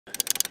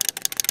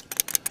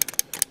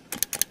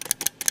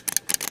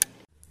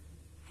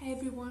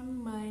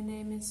everyone, my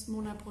name is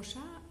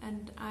Boschar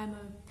and I'm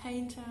a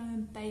painter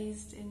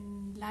based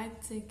in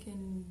Leipzig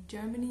in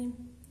Germany,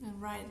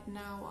 and right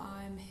now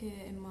I'm here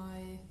in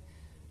my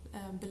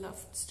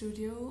beloved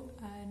studio,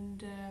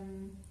 and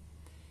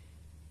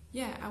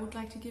I would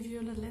like to give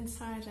you a little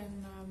insight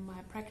in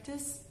my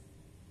practice.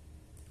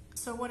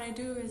 So what I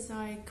do is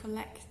I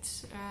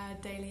collect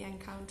daily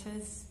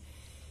encounters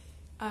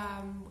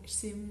which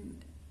seem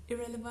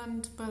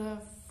irrelevant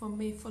but for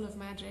me full of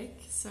magic.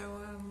 So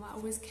I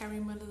always carry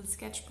my little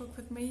sketchbook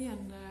with me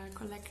and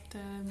collect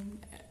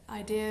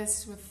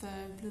ideas with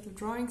little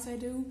drawings I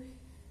do.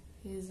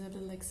 Here's a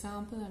little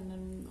example, and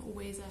then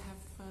always I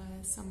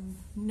have some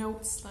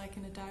notes like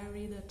in a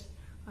diary that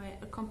I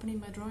accompany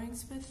my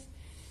drawings with.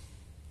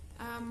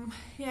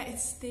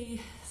 It's the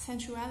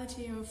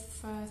sensuality of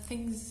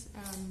things,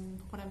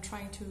 what I'm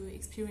trying to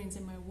experience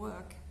in my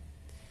work.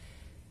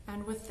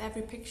 And with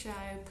every picture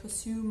I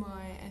pursue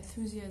my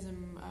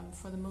enthusiasm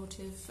for the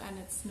motive and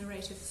its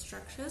narrative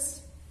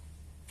structures.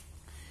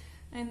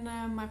 In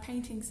my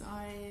paintings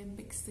I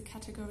mix the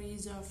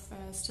categories of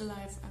still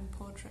life and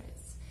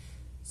portraits.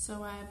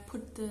 So I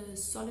put the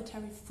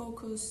solitary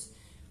focus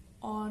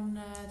on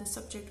the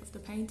subject of the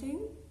painting,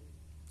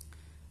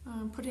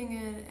 putting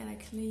it in a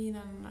clean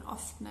and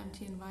often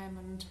empty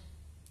environment.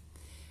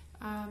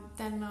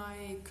 Then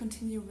I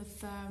continue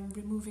with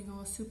removing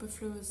all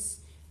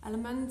superfluous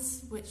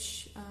elements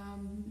which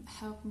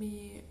help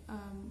me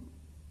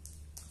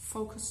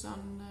focus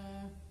on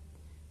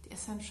the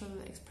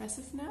essential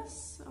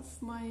expressiveness of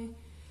my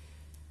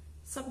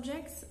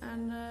subjects,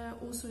 and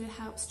also it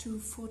helps to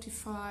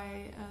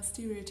fortify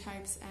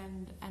stereotypes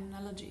and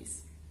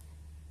analogies.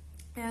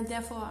 And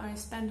therefore I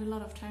spend a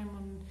lot of time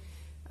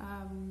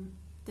on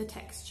the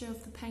texture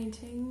of the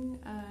painting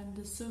and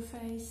the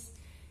surface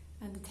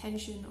and the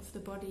tension of the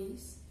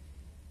bodies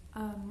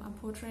I'm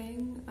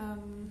portraying.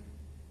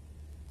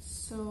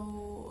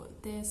 So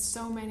there's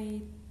so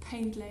many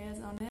paint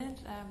layers on it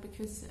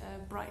because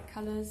bright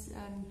colors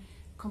and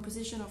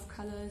composition of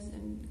colors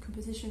and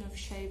composition of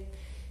shape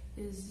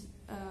is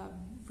a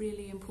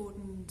really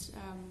important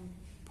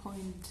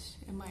point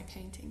in my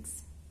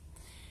paintings.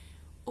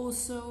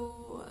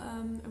 Also,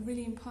 a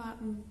really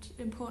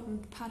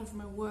important part of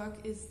my work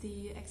is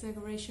the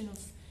exaggeration of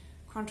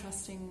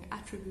contrasting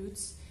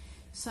attributes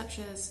such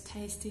as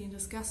tasty and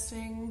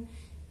disgusting,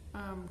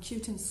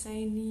 cute and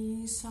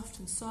zany, soft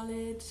and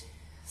solid,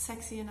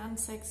 sexy and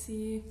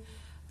unsexy,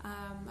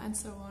 and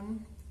so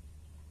on.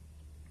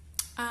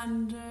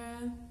 And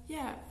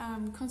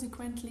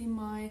consequently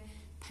my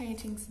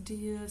paintings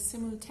deal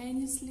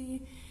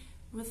simultaneously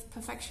with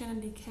perfection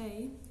and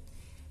decay,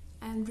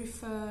 and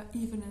refer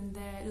even in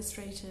their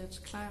illustrated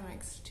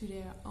climax to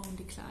their own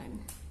decline.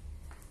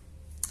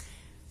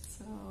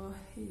 So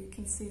here you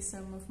can see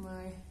some of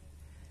my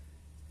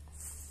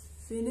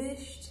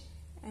finished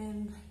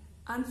and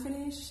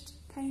unfinished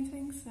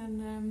paintings,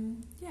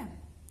 and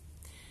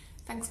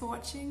thanks for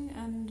watching,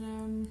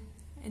 and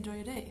enjoy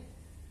your day.